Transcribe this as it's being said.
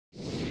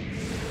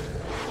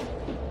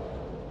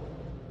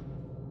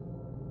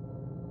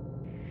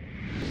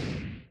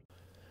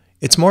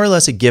It's more or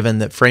less a given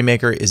that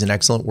FrameMaker is an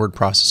excellent word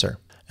processor.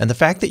 And the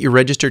fact that you're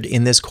registered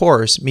in this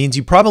course means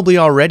you probably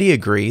already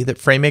agree that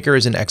FrameMaker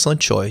is an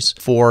excellent choice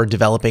for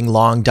developing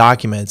long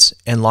documents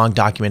and long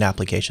document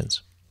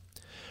applications.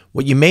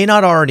 What you may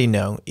not already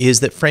know is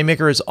that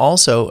FrameMaker is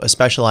also a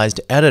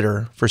specialized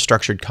editor for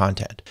structured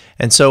content.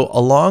 And so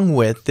along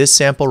with this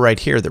sample right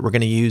here that we're going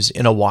to use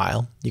in a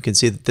while, you can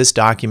see that this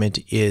document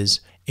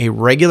is a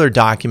regular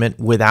document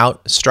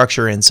without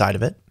structure inside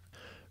of it.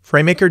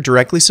 FrameMaker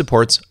directly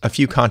supports a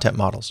few content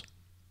models.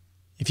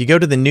 If you go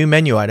to the new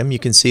menu item, you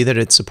can see that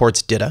it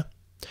supports DITA,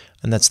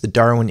 and that's the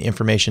Darwin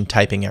Information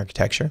Typing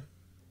Architecture.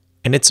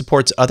 And it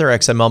supports other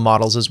XML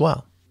models as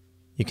well.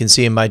 You can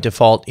see in my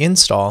default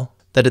install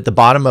that at the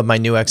bottom of my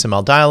new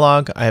XML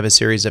dialog, I have a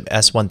series of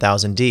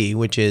S1000D,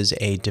 which is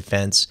a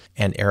defense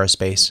and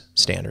aerospace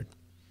standard.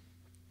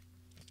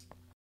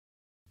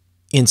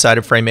 Inside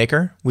of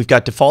FrameMaker, we've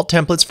got default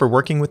templates for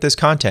working with this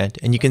content,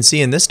 and you can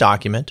see in this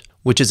document,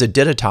 which is a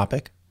DITA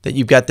topic, that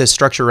you've got this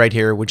structure right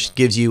here, which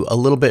gives you a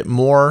little bit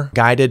more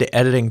guided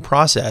editing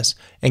process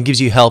and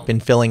gives you help in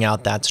filling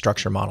out that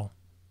structure model.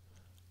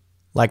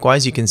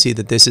 Likewise, you can see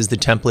that this is the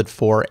template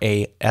for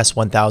a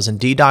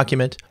S1000D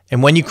document.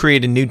 And when you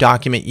create a new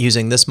document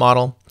using this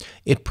model,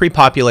 it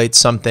pre-populates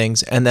some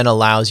things and then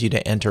allows you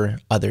to enter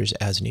others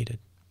as needed.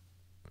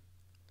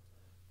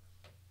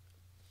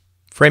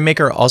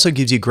 FrameMaker also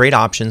gives you great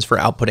options for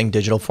outputting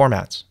digital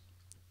formats.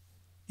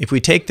 If we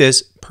take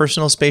this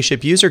Personal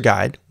Spaceship User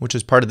Guide, which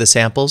is part of the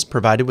samples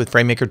provided with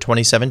FrameMaker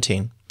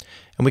 2017,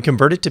 and we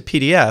convert it to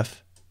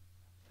PDF,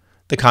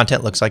 the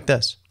content looks like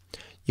this.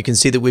 You can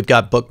see that we've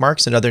got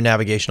bookmarks and other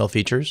navigational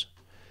features.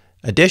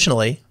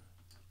 Additionally,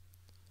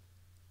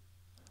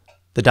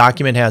 the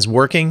document has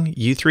working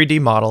U3D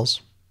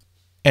models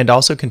and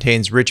also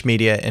contains rich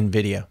media and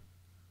video.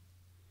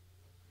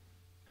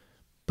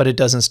 But it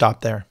doesn't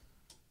stop there.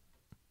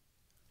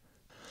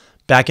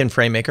 Back in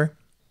FrameMaker,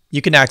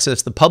 you can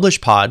access the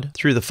Publish pod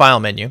through the File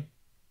menu.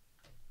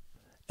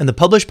 And the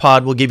Publish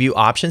pod will give you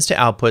options to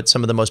output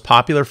some of the most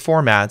popular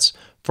formats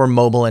for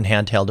mobile and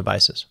handheld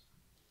devices.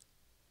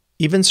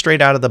 Even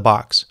straight out of the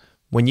box,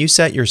 when you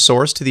set your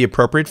source to the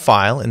appropriate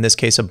file, in this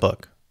case a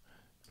book,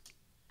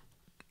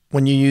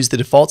 when you use the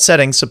default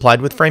settings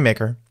supplied with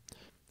FrameMaker,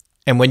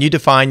 and when you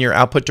define your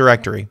output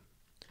directory,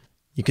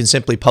 you can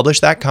simply publish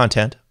that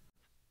content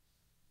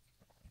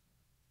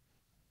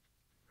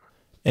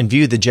and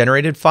view the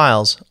generated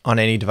files on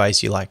any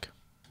device you like.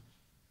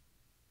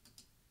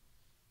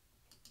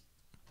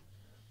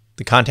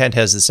 The content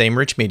has the same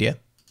rich media,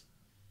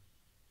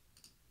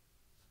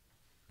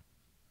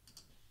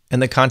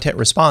 and the content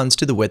responds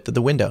to the width of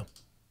the window.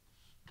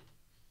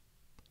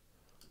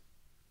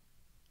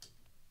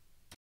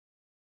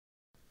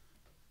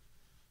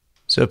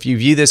 So if you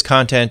view this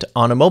content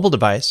on a mobile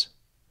device,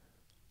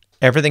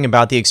 everything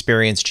about the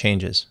experience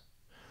changes.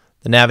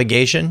 The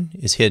navigation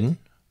is hidden,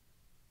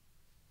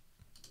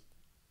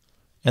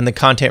 and the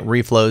content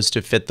reflows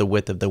to fit the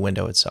width of the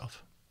window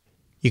itself.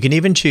 You can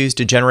even choose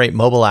to generate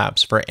mobile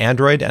apps for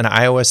Android and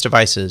iOS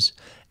devices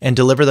and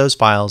deliver those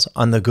files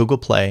on the Google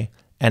Play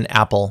and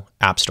Apple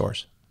app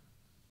stores.